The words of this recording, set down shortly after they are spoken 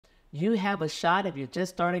you have a shot, if you're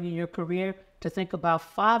just starting in your career, to think about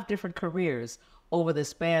 5 different careers over the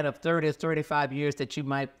span of 30 or 35 years that you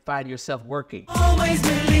might find yourself working. Always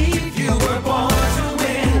believe you were born to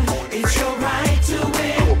win. It's your right to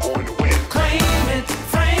win. Claim it,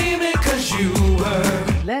 frame it, 'cause you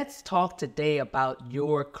were. Let's talk today about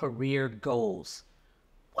your career goals.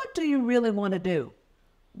 What do you really want to do?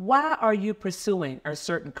 Why are you pursuing a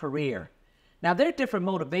certain career? Now, there are different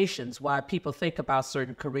motivations why people think about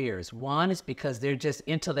certain careers. One is because they're just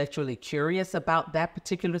intellectually curious about that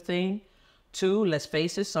particular thing. 2, let's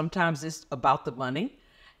face it, sometimes it's about the money.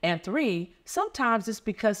 And 3, sometimes it's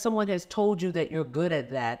because someone has told you that you're good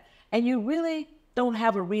at that and you really don't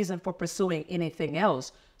have a reason for pursuing anything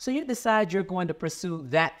else. So you decide you're going to pursue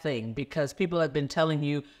that thing because people have been telling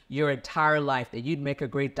you your entire life that you'd make a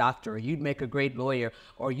great doctor, or you'd make a great lawyer,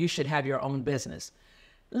 or you should have your own business.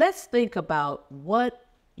 Let's think about what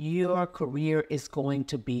your career is going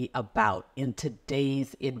to be about in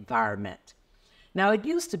today's environment. Now, it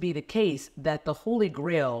used to be the case that the Holy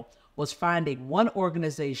Grail was finding one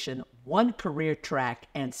organization, one career track,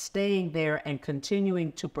 and staying there and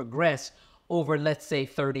continuing to progress over, let's say,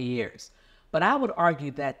 30 years. But I would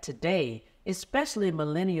argue that today, especially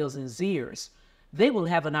millennials and Zers, they will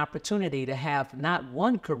have an opportunity to have not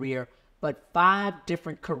one career, but 5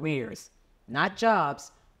 different careers, not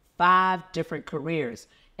jobs, 5 different careers.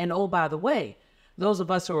 And oh, by the way, those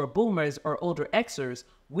of us who are boomers or older Xers,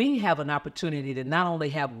 we have an opportunity to not only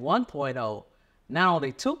have 1.0, not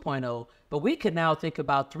only 2.0, but we can now think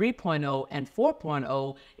about 3.0 and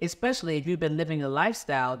 4.0, especially if you've been living a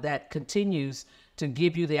lifestyle that continues to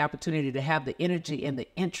give you the opportunity to have the energy and the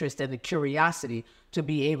interest and the curiosity to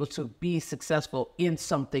be able to be successful in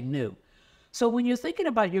something new. So when you're thinking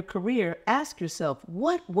about your career, ask yourself,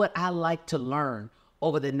 what would I like to learn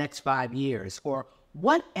over the next 5 years? Or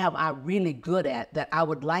what am I really good at that I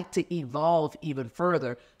would like to evolve even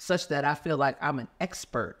further such that I feel like I'm an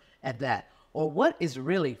expert at that? Or what is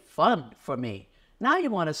really fun for me? Now you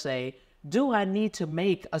want to say, do I need to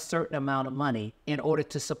make a certain amount of money in order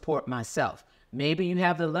to support myself? Maybe you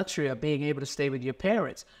have the luxury of being able to stay with your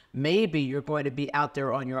parents. Maybe you're going to be out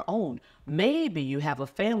there on your own. Maybe you have a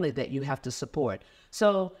family that you have to support.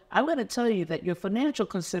 So I'm going to tell you that your financial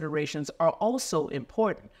considerations are also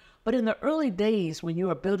important. But in the early days when you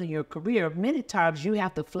are building your career, many times you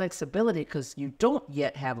have the flexibility because you don't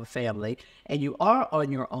yet have a family and you are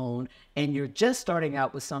on your own and you're just starting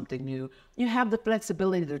out with something new. You have the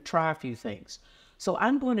flexibility to try a few things. So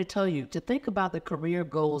I'm going to tell you to think about the career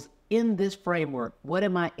goals in this framework. What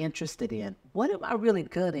am I interested in? What am I really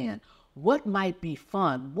good in? What might be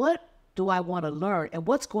fun? What do I want to learn? And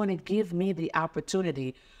what's going to give me the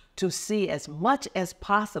opportunity to see as much as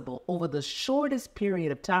possible over the shortest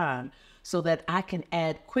period of time so that I can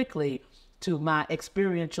add quickly to my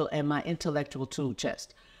experiential and my intellectual tool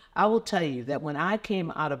chest. I will tell you that when I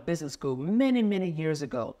came out of business school many, many years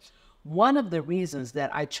ago, one of the reasons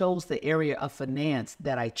that I chose the area of finance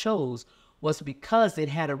that I chose was because it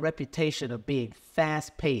had a reputation of being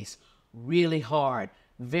fast-paced, really hard,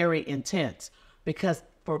 very intense. Because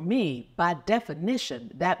for me, by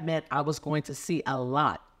definition, that meant I was going to see a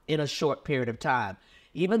lot in a short period of time.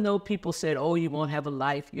 Even though people said, oh, you won't have a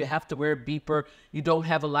life, you have to wear a beeper, you don't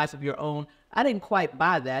have a life of your own, I didn't quite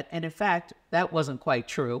buy that. And in fact, that wasn't quite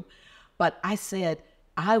true. But I said,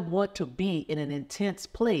 I want to be in an intense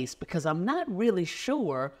place because I'm not really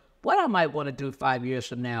sure what I might want to do 5 years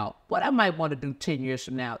from now, what I might want to do 10 years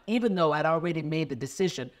from now, even though I'd already made the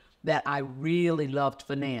decision that I really loved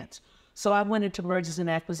finance. So I went into mergers and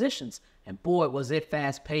acquisitions, and boy, was it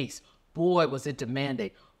fast-paced. Boy, was it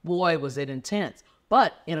demanding. Boy, was it intense.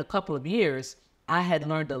 But in a couple of years, I had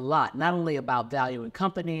learned a lot, not only about valuing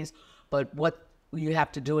companies, but what you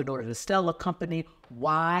have to do in order to sell a company,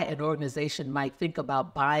 why an organization might think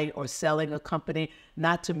about buying or selling a company,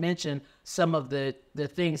 not to mention some of the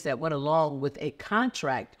things that went along with a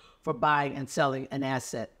contract for buying and selling an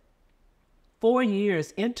asset. 4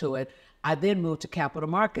 years into it, I then moved to capital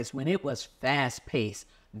markets when it was fast-paced,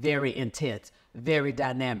 very intense, very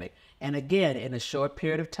dynamic. And again, in a short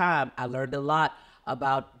period of time, I learned a lot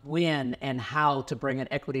about when and how to bring an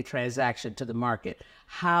equity transaction to the market,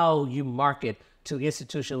 how you market to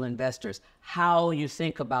institutional investors, how you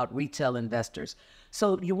think about retail investors.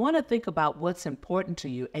 So you want to think about what's important to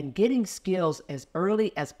you, and getting skills as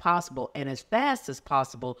early as possible and as fast as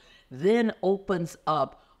possible then opens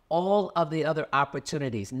up all of the other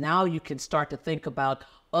opportunities. Now you can start to think about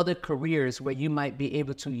other careers where you might be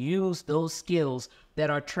able to use those skills that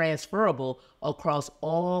are transferable across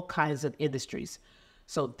all kinds of industries.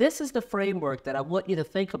 So this is the framework that I want you to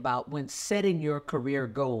think about when setting your career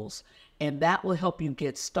goals. and that will help you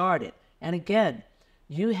get started. And again,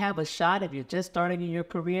 you have a shot, if you're just starting in your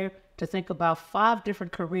career, to think about 5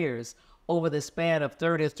 different careers over the span of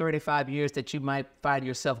 30 or 35 years that you might find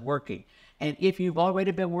yourself working. And if you've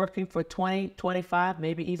already been working for 20, 25,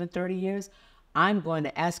 maybe even 30 years, I'm going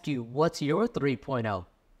to ask you, what's your 3.0?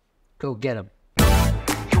 Go get them.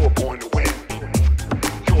 You're born to win.